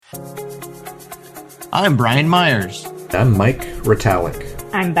I'm Brian Myers. I'm Mike Ritalik.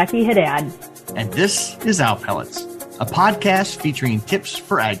 I'm Becky Haddad. And this is Owl Pellets, a podcast featuring tips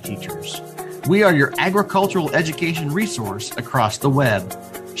for ag teachers. We are your agricultural education resource across the web,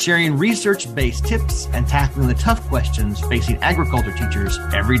 sharing research-based tips and tackling the tough questions facing agriculture teachers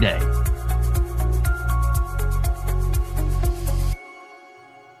every day.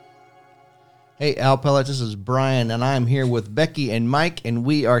 Hey, Owl Pellets, this is Brian, and I'm here with Becky and Mike, and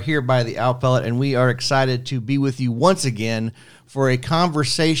we are here by the Owl Pellet, and we are excited to be with you once again for a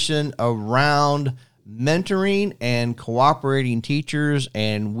conversation around mentoring and cooperating teachers,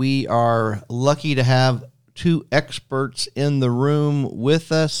 and we are lucky to have two experts in the room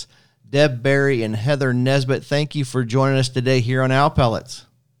with us, Deb Berry and Heather Nesbitt. Thank you for joining us today here on Owl Pellets.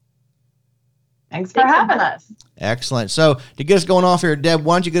 Thanks for having us. Excellent. So to get us going off here, Deb,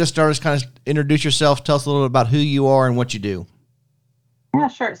 why don't you get us started? Just kind of introduce yourself. Tell us a little bit about who you are and what you do. Yeah,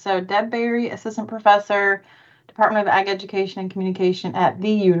 sure. So Deb Berry, Assistant Professor, Department of Ag Education and Communication at the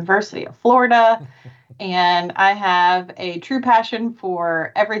University of Florida. And I have a true passion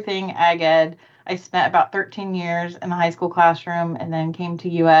for everything ag ed. I spent about 13 years in the high school classroom and then came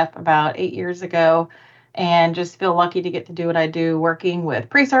to UF about 8 years ago. And just feel lucky to get to do what I do, working with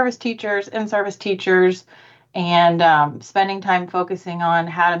pre-service teachers, in-service teachers, and spending time focusing on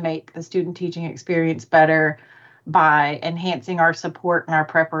how to make the student teaching experience better by enhancing our support and our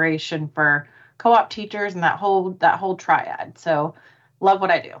preparation for co-op teachers and that whole triad. So love what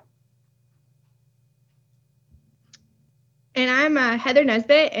I do. And I'm Heather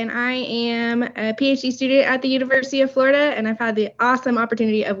Nesbitt, and I am a PhD student at the University of Florida, and I've had the awesome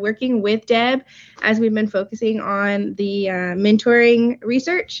opportunity of working with Deb as we've been focusing on the mentoring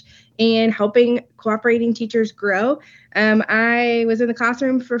research and helping cooperating teachers grow. I was in the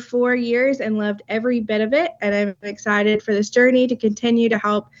classroom for 4 years and loved every bit of it, and I'm excited for this journey to continue to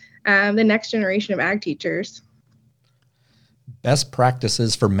help the next generation of ag teachers. Best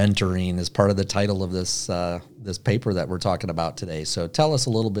practices for mentoring is part of the title of this this paper that we're talking about today. So tell us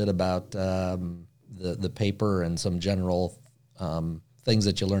a little bit about the paper and some general things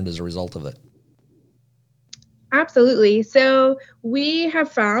that you learned as a result of it. Absolutely. So we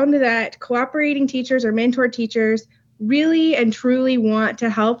have found that cooperating teachers or mentor teachers really and truly want to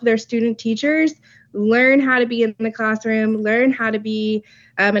help their student teachers learn how to be in the classroom, learn how to be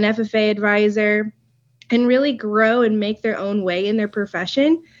an FFA advisor, and really grow and make their own way in their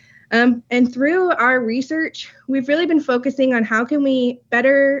profession. And through our research, we've really been focusing on how can we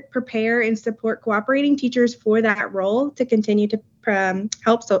better prepare and support cooperating teachers for that role to continue to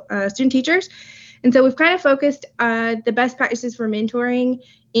help student teachers. And so we've kind of focused the best practices for mentoring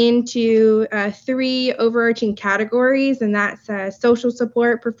into three overarching categories, and that's social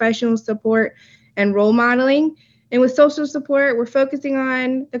support, professional support, and role modeling. And with social support, we're focusing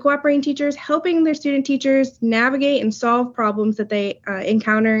on the cooperating teachers, helping their student teachers navigate and solve problems that they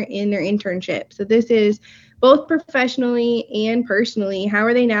encounter in their internship. So this is both professionally and personally. How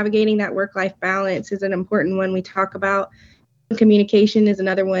are they navigating that work-life balance is an important one we talk about. Communication is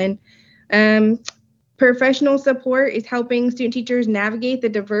another one. Professional support is helping student teachers navigate the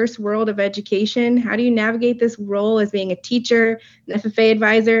diverse world of education. How do you navigate this role as being a teacher, an FFA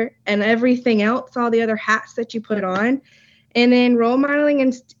advisor, and everything else, all the other hats that you put on? And then role modeling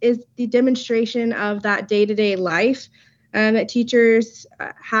is the demonstration of that day-to-day life that teachers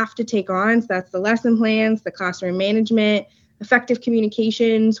have to take on. So that's the lesson plans, the classroom management, effective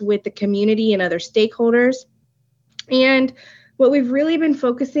communications with the community and other stakeholders. And what we've really been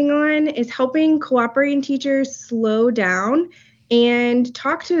focusing on is helping cooperating teachers slow down and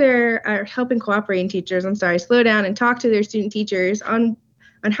helping cooperating teachers, slow down and talk to their student teachers on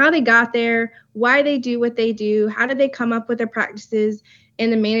how they got there, why they do what they do, how did they come up with their practices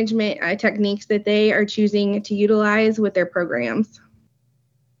and the management techniques that they are choosing to utilize with their programs.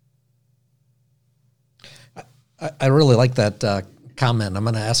 I really like that comment. I'm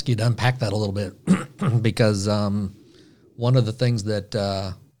going to ask you to unpack that a little bit because one of the things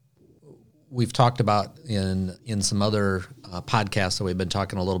that we've talked about in some other podcasts that we've been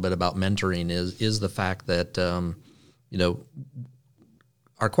talking a little bit about mentoring is the fact that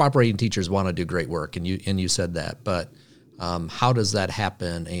our cooperating teachers want to do great work, and you said that, but how does that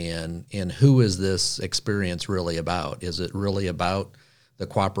happen, and who is this experience really about? Is it really about the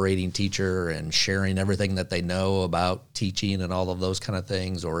cooperating teacher and sharing everything that they know about teaching and all of those kind of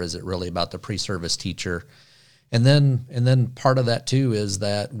things, or is it really about the pre-service teacher? And then part of that too is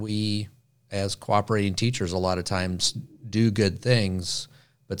that we, as cooperating teachers, a lot of times do good things,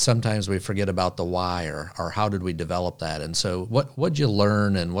 but sometimes we forget about the why or how did we develop that. And so what'd you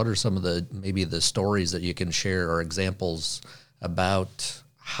learn, and what are some of the stories that you can share or examples about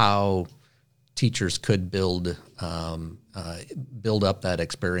how teachers could build up that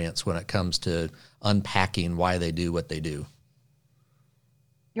experience when it comes to unpacking why they do what they do.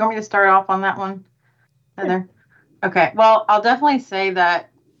 You want me to start off on that one, Heather? Okay. Well, I'll definitely say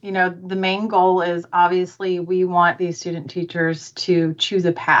that, the main goal is obviously we want these student teachers to choose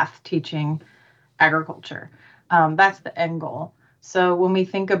a path teaching agriculture. That's the end goal. So when we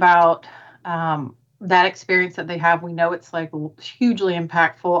think about that experience that they have, we know it's like hugely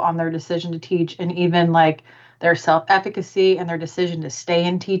impactful on their decision to teach and even like their self-efficacy and their decision to stay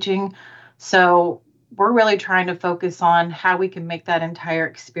in teaching. So we're really trying to focus on how we can make that entire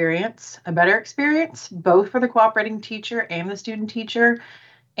experience a better experience, both for the cooperating teacher and the student teacher.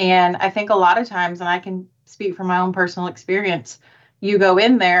 And I think a lot of times, and I can speak from my own personal experience, you go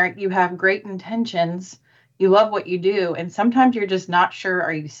in there, you have great intentions, you love what you do, and sometimes you're just not sure,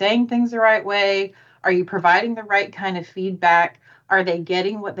 are you saying things the right way? Are you providing the right kind of feedback? Are they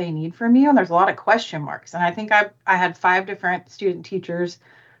getting what they need from you? And there's a lot of question marks. And I think I had 5 different student teachers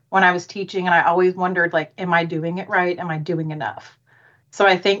when I was teaching, and I always wondered, like, am I doing it right? Am I doing enough? So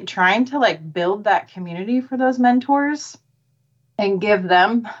I think trying to like build that community for those mentors and give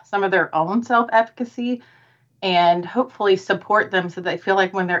them some of their own self-efficacy and hopefully support them so they feel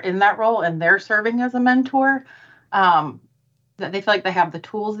like when they're in that role and they're serving as a mentor, that they feel like they have the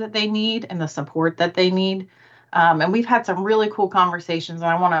tools that they need and the support that they need. And we've had some really cool conversations, and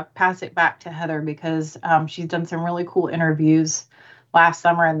I want to pass it back to Heather because she's done some really cool interviews last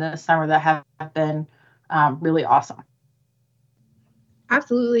summer and this summer that have been really awesome.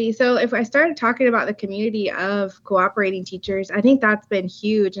 Absolutely. So if I started talking about the community of cooperating teachers, I think that's been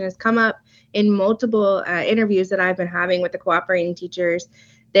huge and has come up in multiple interviews that I've been having with the cooperating teachers.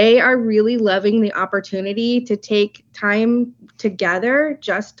 They are really loving the opportunity to take time together,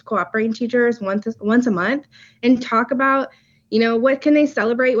 just cooperating teachers once a month, and talk about, what can they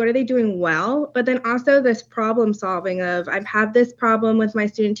celebrate? What are they doing well? But then also this problem solving of, I've had this problem with my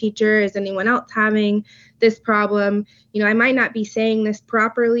student teacher. Is anyone else having this problem? I might not be saying this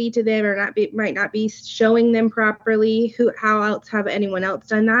properly to them or might not be showing them properly. How else have anyone else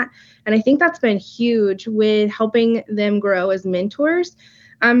done that? And I think that's been huge with helping them grow as mentors.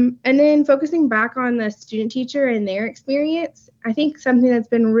 And then focusing back on the student teacher and their experience, I think something that's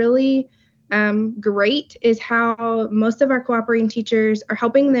been really great is how most of our cooperating teachers are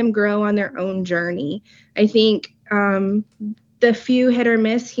helping them grow on their own journey. I think the few hit or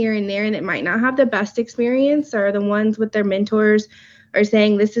miss here and there that might not have the best experience are the ones with their mentors are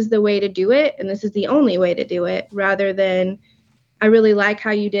saying this is the way to do it and this is the only way to do it, rather than I really like how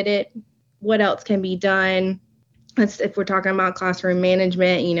you did it. What else can be done? If we're talking about classroom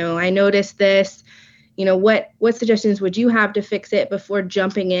management, I noticed this. What suggestions would you have to fix it before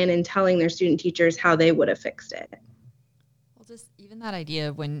jumping in and telling their student teachers how they would have fixed it? Well, just even that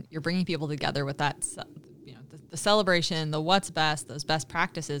idea when you're bringing people together with that, the celebration, the what's best, those best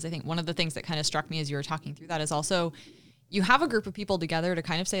practices. I think one of the things that kind of struck me as you were talking through that is also you have a group of people together to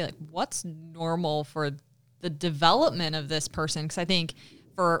kind of say, like, what's normal for the development of this person? Because I think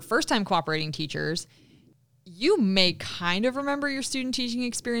for first-time cooperating teachers, you may kind of remember your student teaching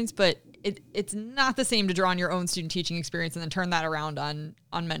experience, but it's not the same to draw on your own student teaching experience and then turn that around on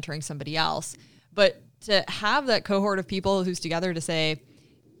mentoring somebody else. But to have that cohort of people who's together to say,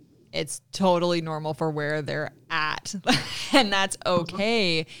 it's totally normal for where they're at and that's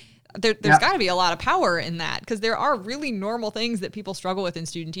okay. There's got to be a lot of power in that, because there are really normal things that people struggle with in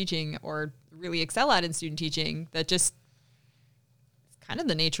student teaching or really excel at in student teaching that just it's kind of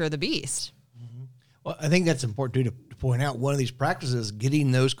the nature of the beast. Well, I think that's important too, to point out one of these practices,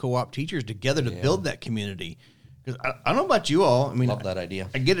 getting those co-op teachers together to build that community. Because I don't know about you all. I mean, love that idea.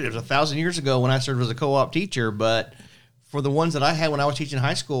 I get it. It was 1,000 years ago when I served as a co-op teacher, but for the ones that I had when I was teaching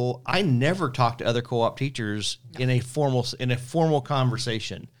high school, I never talked to other co-op teachers in a formal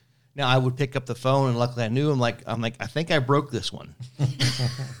conversation. Now I would pick up the phone, and luckily I knew him. I'm like, I think I broke this one.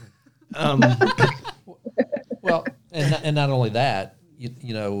 Well, and not only that,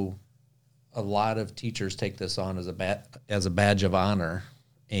 a lot of teachers take this on as a badge of honor,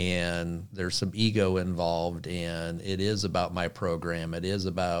 and there's some ego involved, and it is about my program. It is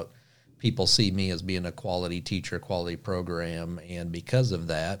about people see me as being a quality teacher, quality program, and because of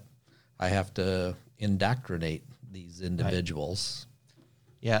that, I have to indoctrinate these individuals. Right.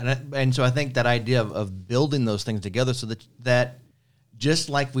 Yeah, and so I think that idea of building those things together so that just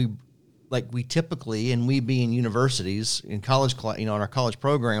like we typically, and we being universities in college, in our college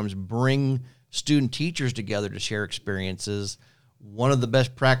programs, bring student teachers together to share experiences. One of the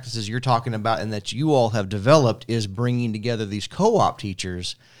best practices you're talking about and that you all have developed is bringing together these co-op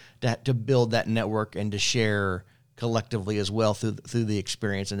teachers to build that network and to share collectively as well through the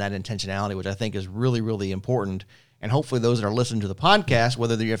experience and that intentionality, which I think is really, really important. And hopefully those that are listening to the podcast,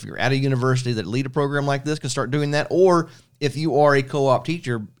 whether if you're at a university that lead a program like this, can start doing that, or if you are a co-op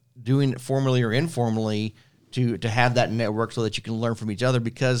teacher, doing it formally or informally to have that network so that you can learn from each other.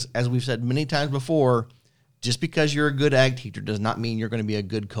 Because as we've said many times before, just because you're a good ag teacher does not mean you're going to be a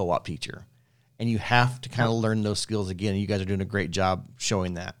good co-op teacher. And you have to kind of learn those skills again. You guys are doing a great job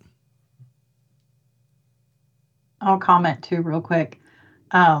showing that. I'll comment too real quick.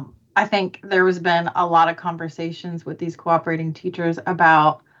 I think there has been a lot of conversations with these cooperating teachers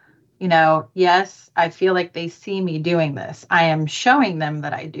about, yes, I feel like they see me doing this. I am showing them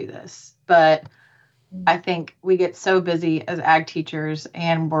that I do this, but I think we get so busy as ag teachers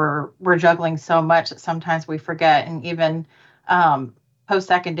and we're juggling so much that sometimes we forget. And even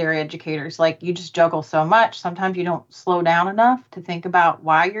post-secondary educators, like you just juggle so much. Sometimes you don't slow down enough to think about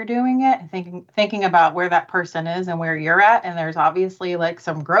why you're doing it and thinking about where that person is and where you're at. And there's obviously like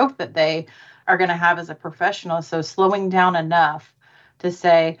some growth that they are going to have as a professional. So slowing down enough to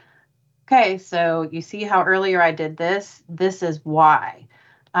say, okay, so you see how earlier I did this? This is why.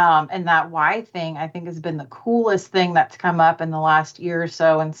 And that why thing, I think, has been the coolest thing that's come up in the last year or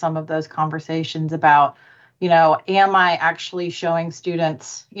so in some of those conversations about, am I actually showing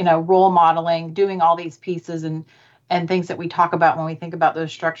students, role modeling, doing all these pieces and things that we talk about when we think about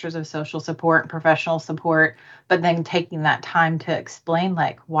those structures of social support and professional support, but then taking that time to explain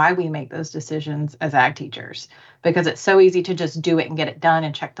like why we make those decisions as ag teachers, because it's so easy to just do it and get it done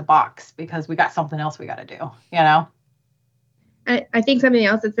and check the box because we got something else we got to do, I think something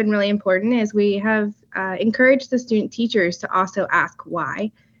else that's been really important is we have encouraged the student teachers to also ask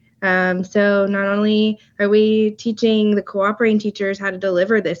why. So not only are we teaching the cooperating teachers how to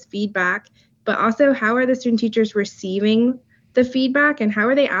deliver this feedback, but also how are the student teachers receiving the feedback and how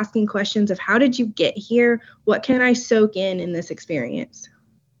are they asking questions of how did you get here? What can I soak in this experience?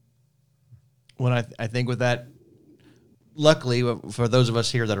 Well, I think with that, luckily for those of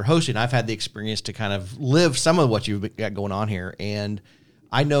us here that are hosting, I've had the experience to kind of live some of what you've got going on here. And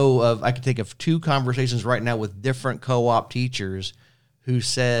I can think of 2 conversations right now with different co-op teachers who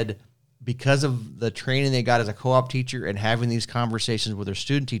said because of the training they got as a co-op teacher and having these conversations with their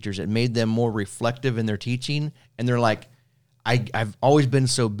student teachers, it made them more reflective in their teaching. And they're like, I've always been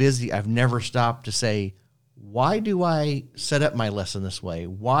so busy, I've never stopped to say, why do I set up my lesson this way?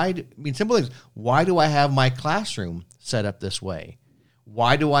 Simple things. Why do I have my classroom set up this way?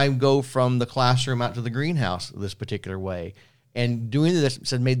 Why do I go from the classroom out to the greenhouse this particular way? And doing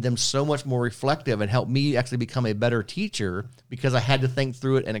this made them so much more reflective and helped me actually become a better teacher because I had to think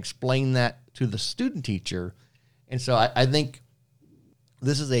through it and explain that to the student teacher. And so I think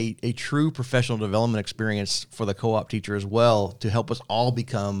this is a true professional development experience for the co-op teacher as well to help us all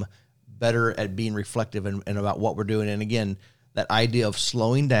become better at being reflective and about what we're doing. And again, that idea of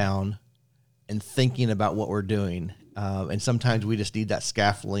slowing down and thinking about what we're doing. And sometimes we just need that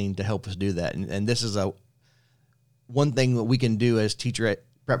scaffolding to help us do that. And this is one thing that we can do as teacher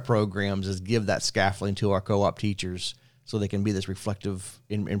prep programs is give that scaffolding to our co-op teachers so they can be this reflective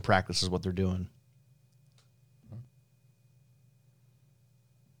in practice is what they're doing.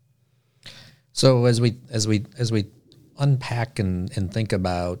 So as we unpack and think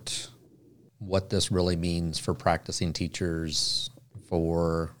about what this really means for practicing teachers,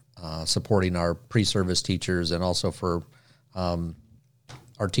 for supporting our pre-service teachers, and also for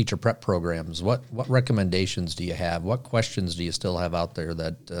our teacher prep programs, what recommendations do you have? What questions do you still have out there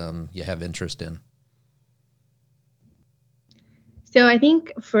that you have interest in? So I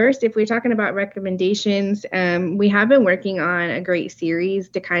think first, if we're talking about recommendations, we have been working on a great series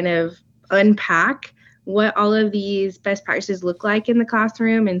to kind of unpack what all of these best practices look like in the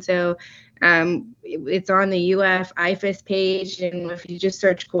classroom. And so it's on the UF IFAS page, and if you just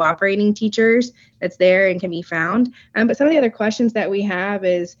search cooperating teachers, that's there and can be found. But some of the other questions that we have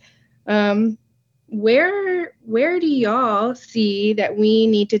is, where do y'all see that we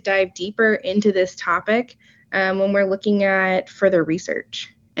need to dive deeper into this topic when we're looking at further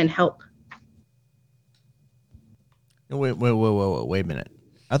research and help? Wait a minute.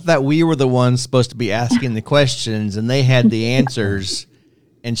 I thought we were the ones supposed to be asking the questions and they had the answers.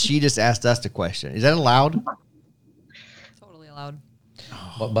 And she just asked us the question. Is that allowed? Totally allowed.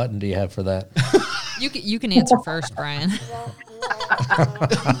 What button do you have for that? You can answer first, Brian.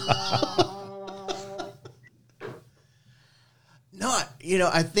 No,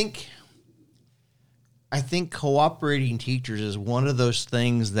 I think cooperating teachers is one of those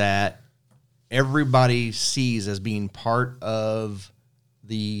things that everybody sees as being part of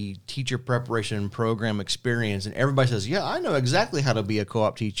the teacher preparation program experience. And everybody says, yeah, I know exactly how to be a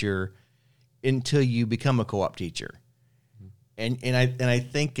co-op teacher. until you become a co-op teacher. And I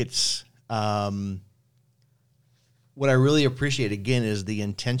think it's what I really appreciate, again, is the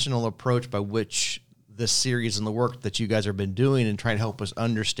intentional approach by which this series and the work that you guys have been doing and trying to help us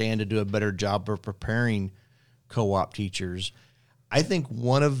understand and do a better job of preparing co-op teachers. I think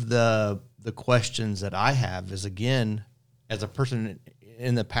one of the questions that I have is, again, as a person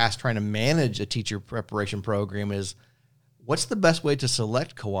in the past trying to manage a teacher preparation program, is what's the best way to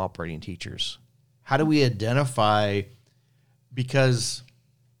select cooperating teachers? How do we identify, because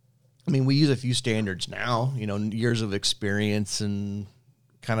I mean, we use a few standards now, years of experience and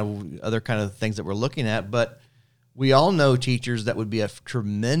kind of other kind of things that we're looking at, but we all know teachers that would be a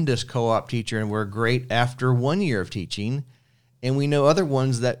tremendous co-op teacher and were great after 1 year of teaching. And we know other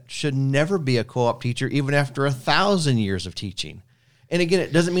ones that should never be a co-op teacher even after 1,000 years of teaching. And again,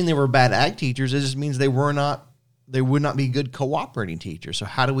 it doesn't mean they were bad ag teachers. It just means they would not be good cooperating teachers. So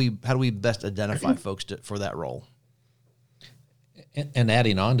how do we best identify folks for that role? And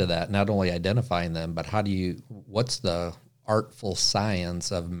adding on to that, not only identifying them, but what's the artful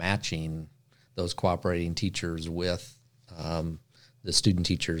science of matching those cooperating teachers with the student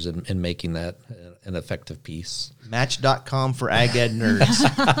teachers and making that an effective piece? Match.com for ag ed nerds.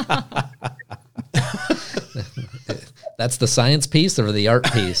 That's the science piece or the art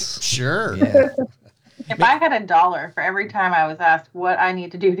piece? Sure. Yeah. If I had $1 for every time I was asked what I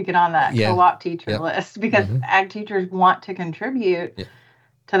need to do to get on that co-op teacher list, because ag teachers want to contribute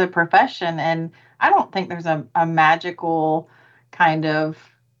to the profession. And I don't think there's a magical kind of,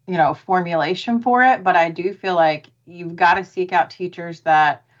 formulation for it. But I do feel like you've got to seek out teachers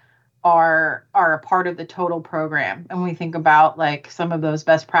that are a part of the total program. And we think about like some of those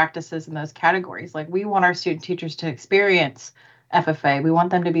best practices in those categories. Like we want our student teachers to experience FFA. We want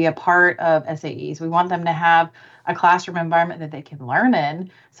them to be a part of SAEs. We want them to have a classroom environment that they can learn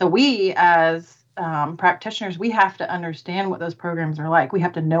in. So we, as practitioners, we have to understand what those programs are like. We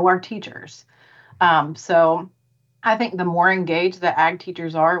have to know our teachers. So I think the more engaged that ag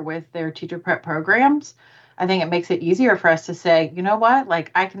teachers are with their teacher prep programs, I think it makes it easier for us to say, you know what,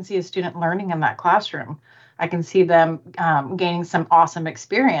 like I can see a student learning in that classroom. I can see them gaining some awesome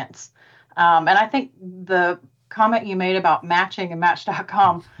experience. And I think the comment you made about matching and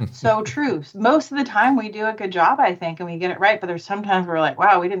Match.com, so true. Most of the time we do a good job, I think, and we get it right. But there's sometimes we're like,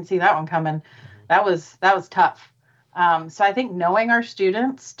 wow, we didn't see that one coming. That was tough. So I think knowing our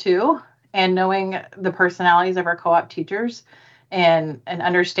students too, and knowing the personalities of our co-op teachers and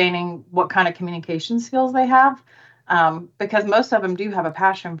understanding what kind of communication skills they have, because most of them do have a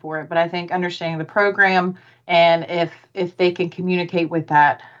passion for it. But I think understanding the program and if they can communicate with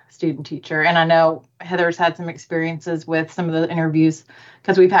that student teacher. And I know Heather's had some experiences with some of the interviews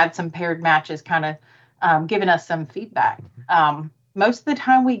because we've had some paired matches kind of giving us some feedback. Most of the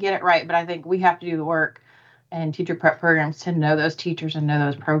time we get it right, but I think we have to do the work and teacher prep programs to know those teachers and know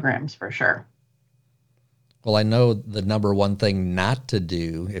those programs for sure. Well, I know the number one thing not to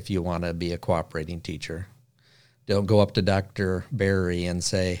do if you want to be a cooperating teacher. Don't go up to Dr. Berry and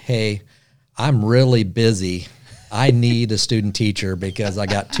say, hey, I'm really busy. I need a student teacher because I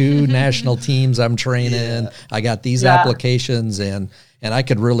got 2 national teams I'm training. I got these applications and I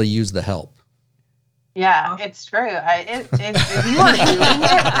could really use the help. Yeah, it's true.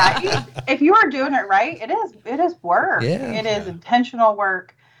 If you are doing it right, it is work. Yeah. It is intentional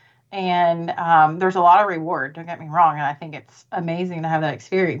work. And there's a lot of reward, don't get me wrong. And I think it's amazing to have that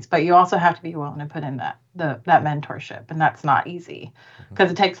experience. But you also have to be willing to put in that mentorship. And that's not easy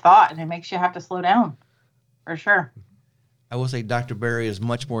because it takes thought and it makes you have to slow down. For sure. I will say Dr. Berry is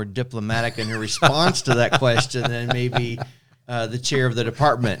much more diplomatic in her response to that question than maybe the chair of the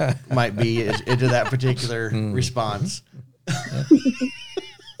department might be into that particular response.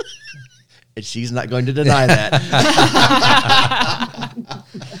 And she's not going to deny that.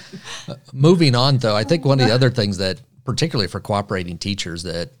 Moving on, though, I think one of the other things that, particularly for cooperating teachers,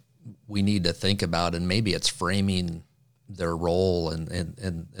 that we need to think about, and maybe it's framing their role and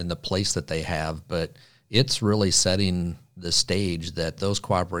the place that they have, but it's really setting the stage that those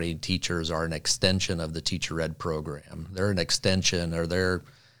cooperating teachers are an extension of the teacher ed program. They're an extension or they're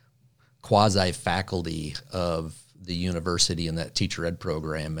quasi-faculty of the university in that teacher ed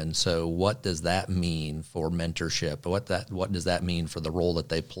program. And so what does that mean for mentorship? What does that mean for the role that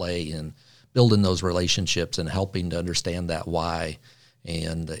they play in building those relationships and helping to understand that why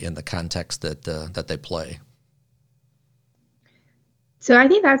and in the context that they play? So I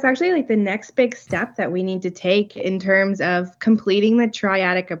think that's actually like the next big step that we need to take in terms of completing the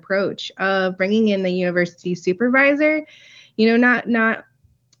triadic approach of bringing in the university supervisor, not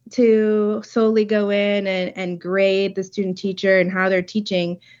to solely go in and grade the student teacher and how they're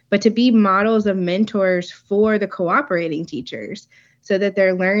teaching, but to be models of mentors for the cooperating teachers so that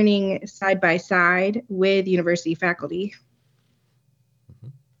they're learning side by side with university faculty.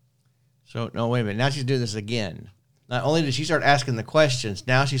 So, no, wait a minute. Now she's doing this again. Not only did she start asking the questions,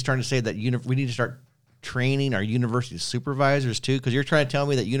 now she's starting to say that we need to start training our university supervisors too, because you're trying to tell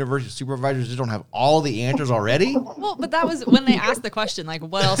me that university supervisors just don't have all the answers already? Well, but that was when they asked the question, like,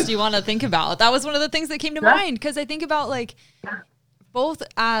 what else do you want to think about? That was one of the things that came to mind, because I think about, like, both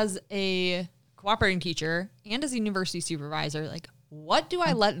as a cooperating teacher and as a university supervisor, like, what do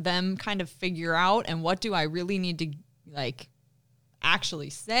I let them kind of figure out, and what do I really need to, like, actually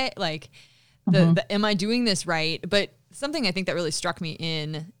say? Like, am I doing this right? But something I think that really struck me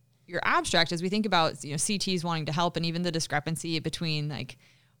in your abstract as we think about, you know, CTs wanting to help, and even the discrepancy between, like,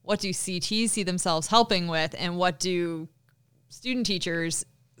 what do CTs see themselves helping with, and what do student teachers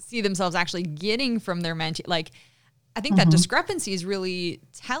see themselves actually getting from their mentee. Like, I think that discrepancy is really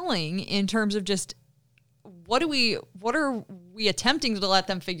telling in terms of just what are we attempting to let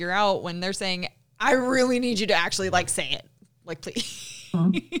them figure out when they're saying, I really need you to actually, like, say it, like, please.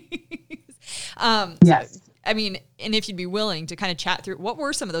 Yes. I mean, and if you'd be willing to kind of chat through, what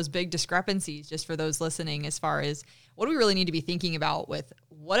were some of those big discrepancies just for those listening, as far as what do we really need to be thinking about with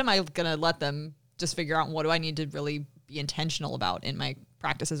what am I going to let them just figure out, and what do I need to really be intentional about in my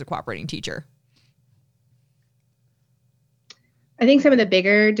practice as a cooperating teacher? I think some of the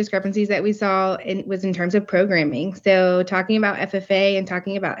bigger discrepancies that we saw was in terms of programming. So talking about FFA and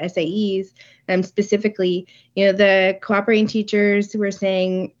talking about SAEs, specifically, you know, the cooperating teachers were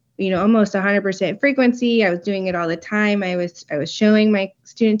saying, you know, almost 100% frequency. I was doing it all the time. I was showing my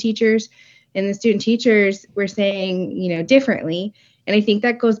student teachers, and the student teachers were saying, you know, differently. And I think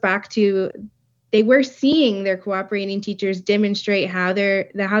that goes back to they were seeing their cooperating teachers demonstrate how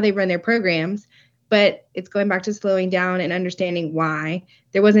they run their programs, but it's going back to slowing down and understanding why.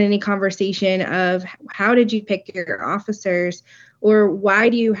 There wasn't any conversation of how did you pick your officers, or why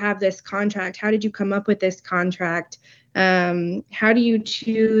do you have this contract? How did you come up with this contract? How do you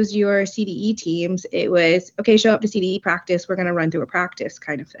choose your CDE teams? It was, okay, show up to CDE practice. We're going to run through a practice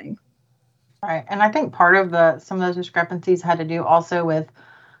kind of thing. Right. And I think part of some of those discrepancies had to do also with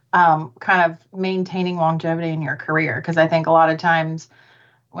kind of maintaining longevity in your career. Because I think a lot of times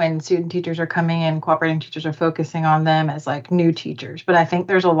when student teachers are coming in, cooperating teachers are focusing on them as like new teachers. But I think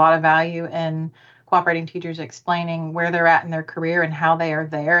there's a lot of value in cooperating teachers explaining where they're at in their career and how they are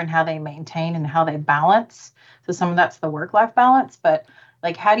there and how they maintain and how they balance. So some of that's the work-life balance, but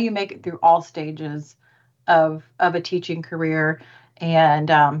like, how do you make it through all stages of a teaching career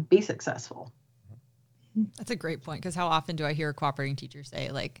and be successful? That's a great point, because how often do I hear a cooperating teacher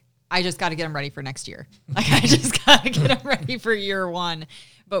say, like, I just got to get them ready for next year. Like, I just got to get them ready for year one.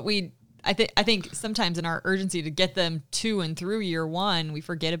 But I think sometimes in our urgency to get them to and through year one, we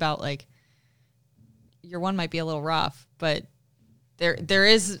forget about, like, year one might be a little rough, but there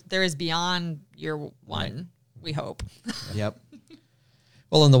is beyond year one. Right. We hope. Yep.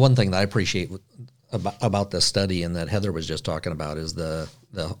 Well, and the one thing that I appreciate about this study and that Heather was just talking about is the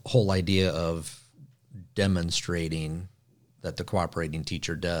whole idea of demonstrating that the cooperating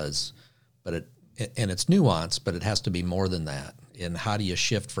teacher does, but it's nuanced, but it has to be more than that. And how do you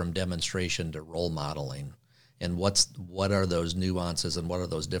shift from demonstration to role modeling? And what are those nuances and what are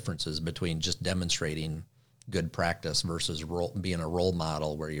those differences between just demonstrating good practice versus being a role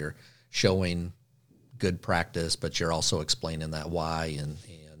model where you're showing good practice, but you're also explaining that why and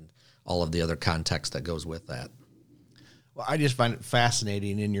all of the other context that goes with that. Well, I just find it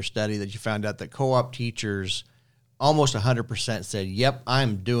fascinating in your study that you found out that co-op teachers almost 100% said, yep,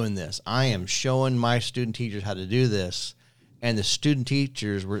 I'm doing this. I am showing my student teachers how to do this. And the student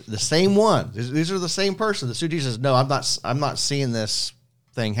teachers were the same one. These are the same person. The student teacher says, no, I'm not seeing this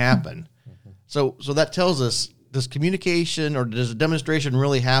thing happen. So that tells us, does communication or does a demonstration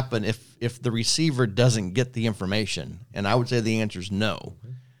really happen if the receiver doesn't get the information? And I would say the answer is no.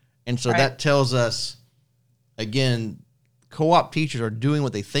 And so that tells us, again, co-op teachers are doing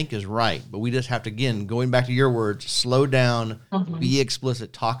what they think is right, but we just have to, again, going back to your words, slow down, be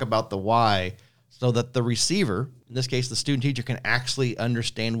explicit, talk about the why, so that the receiver, in this case the student teacher, can actually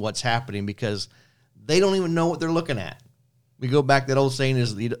understand what's happening, because they don't even know what they're looking at. We go back, that old saying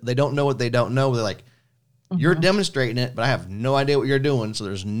is they don't know what they don't know. They're like, you're demonstrating it, but I have no idea what you're doing, so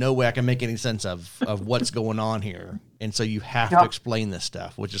there's no way I can make any sense of what's going on here. And so you have to explain this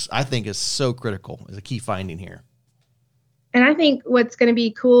stuff, which I think is so critical, is a key finding here. And I think what's going to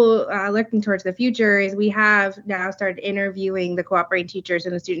be cool looking towards the future is we have now started interviewing the cooperating teachers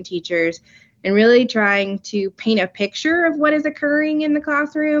and the student teachers and really trying to paint a picture of what is occurring in the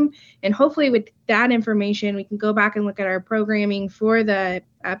classroom. And hopefully with that information, we can go back and look at our programming for the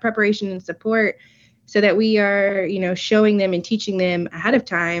preparation and support so that we are, showing them and teaching them ahead of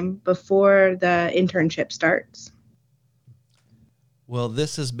time before the internship starts. Well,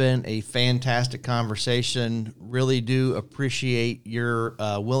 this has been a fantastic conversation. Really do appreciate your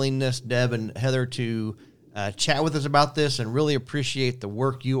willingness, Deb and Heather, to chat with us about this, and really appreciate the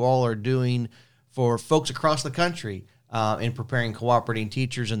work you all are doing for folks across the country in preparing cooperating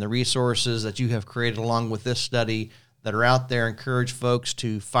teachers, and the resources that you have created along with this study that are out there. Encourage folks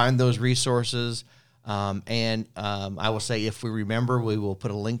to find those resources. And I will say, if we remember, we will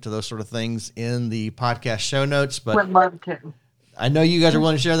put a link to those sort of things in the podcast show notes. But Would love to. I know you guys are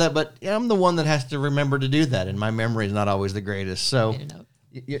willing to share that, but I'm the one that has to remember to do that, and my memory is not always the greatest. So,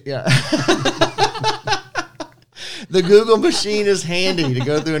 yeah. The Google machine is handy to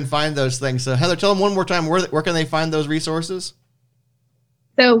go through and find those things. So, Heather, tell them one more time, where can they find those resources?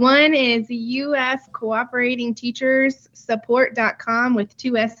 So one is uscooperatingteachersupport.com with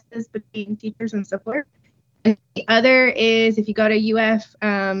 2 S's between teachers and support. And the other is, if you go to UF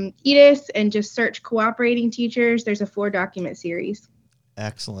EDIS and just search cooperating teachers, there's a 4-document series.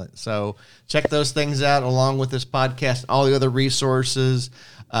 Excellent. So check those things out along with this podcast, all the other resources.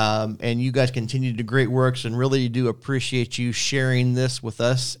 And you guys continue to do great works, and really do appreciate you sharing this with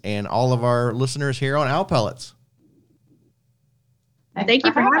us and all of our listeners here on Owl Pellets. Thank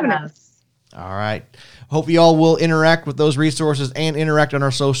you for having us. All right. Hope you all will interact with those resources and interact on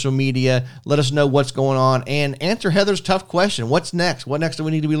our social media. Let us know what's going on, and answer Heather's tough question. What's next? What next do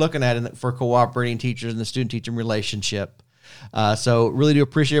we need to be looking at for cooperating teachers and the student-teacher relationship? So really do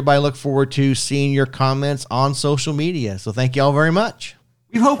appreciate everybody. Look forward to seeing your comments on social media. So thank you all very much.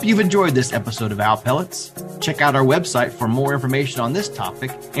 We hope you've enjoyed this episode of Owl Pellets. Check out our website for more information on this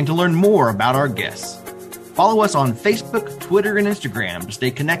topic and to learn more about our guests. Follow us on Facebook, Twitter, and Instagram to stay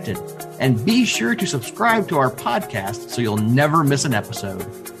connected. And be sure to subscribe to our podcast so you'll never miss an episode.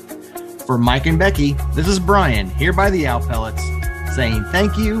 For Mike and Becky, this is Brian, here by the Owl Pellets, saying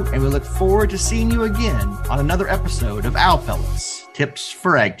thank you, and we look forward to seeing you again on another episode of Owl Pellets, Tips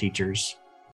for Ag Teachers.